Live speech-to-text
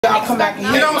I'll come back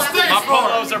here. My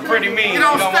polos are pretty mean. You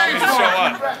don't want me to show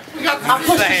up. I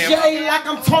push the shade like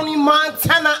I'm Tony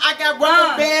Montana. I got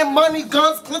rubber band, money,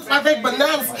 guns, clips like they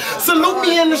bananas. Salute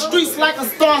me in the streets like a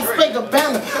Star Spangled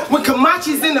Banner. When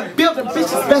Camachi's in the building,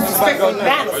 bitches best respect their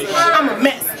manners. I'm a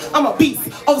mess, I'm a beast,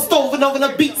 over stove and over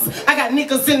the beats. I got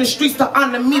niggas in the streets to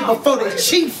honor me before they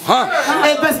chief.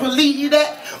 And best believe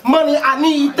that. Money, I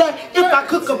need that. If I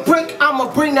cook a brick,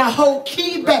 I'ma bring that whole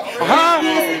key back.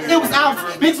 It was out.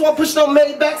 Niggas won't push no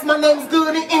Maybachs. My name's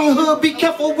good in any hood. Be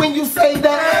careful when you say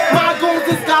that. My goons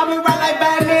is goblin, right like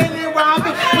Batman and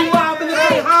Robin. We robbing and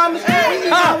pay homage. We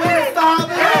need our way to starve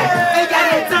it. Ain't got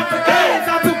no time for games.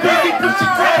 I'm too busy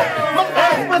pushing crack.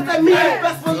 Motherfuckers, what's that mean?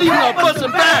 Best believe I'm pushing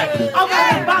back. I'm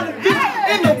riding by the bitch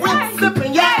in the whip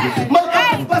sipping yak.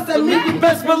 Motherfuckers, what's that mean?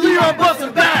 Best believe I'm busting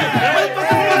back.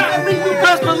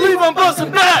 Best believe I'm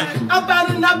busting back. I'm bad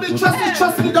and I've been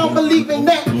trust me, don't believe in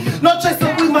that. No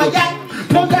chasing with my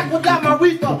yak, no yak without my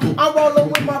reefer. I'm rolling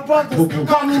with my brothers,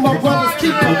 call me my brother's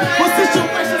keeper. When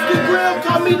situations get real,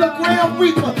 call me the Grand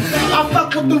Reaper. I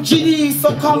fuck with them GDs,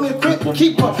 so call me a crypt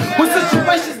keeper. When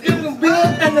situations getting real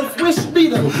and the switch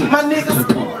leader, my niggas,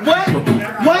 what? You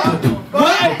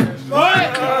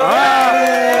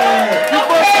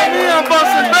busting me, I'm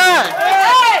busting back.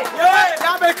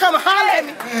 Y'all better come and holler at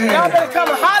me. Y'all better come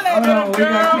and holler at me,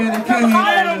 girl. Come and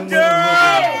holler at them, girl.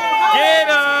 Get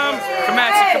him!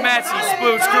 Kamachi,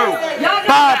 Spooch crew.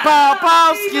 Pow,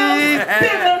 ski.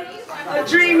 A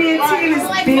dreamy and tease,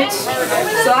 bitch.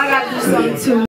 So I gotta do something too.